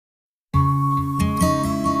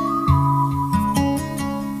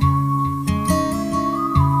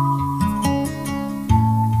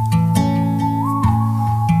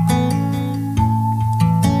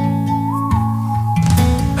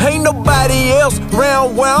else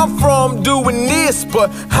round where I'm from doing this,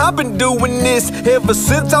 but I've been doing this ever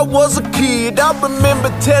since I was a kid. I remember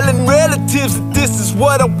telling relatives that this is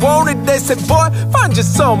what I wanted. They said, boy, find you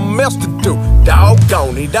something else to do.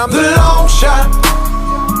 Doggone it, I'm the long shot,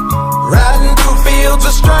 riding through fields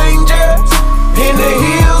of strangers, in the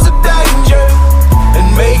hills of danger, and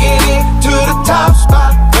making it to the top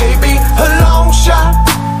spot. Baby, a long shot,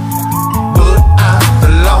 but I'm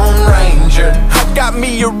the Lone Ranger. I got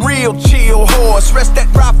me a real chill horse, rest that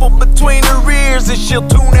rifle between her ears and she'll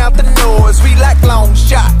tune out the noise. We like long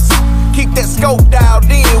shots, keep that scope dialed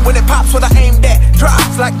in. When it pops, what I aimed at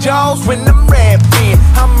drops like Jaws when I'm rapping.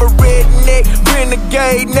 I'm a redneck,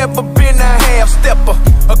 renegade, never been a half-stepper.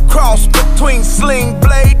 A cross between Sling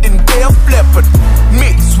Blade and Leppard,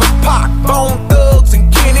 mixed with Pac, Bone Thugs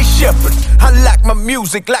and Sheppard. I like my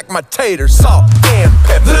music like my taters, salt and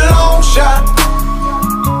pepper. The long shot,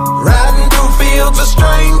 riding through fields of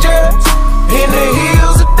strangers, in the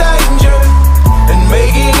hills of danger, and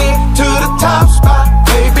making it to the top spot.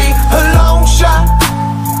 Baby, a long shot,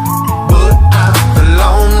 but I'm the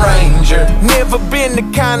Lone Ranger. Never been the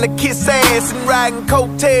kind to kiss ass and riding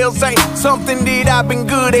coattails ain't something that I've been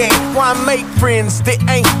good at. Why make friends that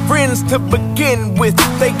ain't friends to begin with?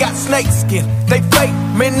 They got snake skin, they fake,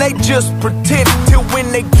 man, they just pretend. Till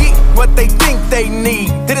when they get what they think they need,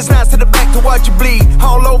 then it's nice to the back to watch you bleed.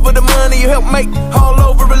 All over the money you help make, all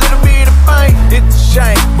over a little bit of fame. It's a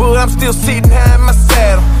shame, but I'm still sitting high in my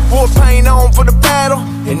saddle. War paint on for the battle,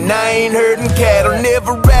 and I ain't herding cattle.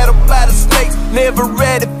 Never rattled by the snakes, never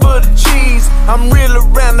ready for the cheese. I'm real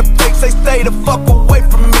around the place, they stay the fuck away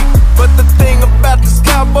from me. But the thing about this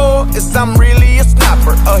cowboy is I'm really a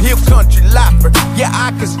sniper, a hill country lifer. Yeah,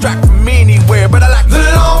 I can strike from anywhere, but I like the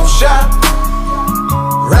long shot,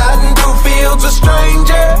 riding through fields of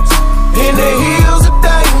strangers, in the hills of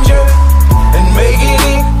danger,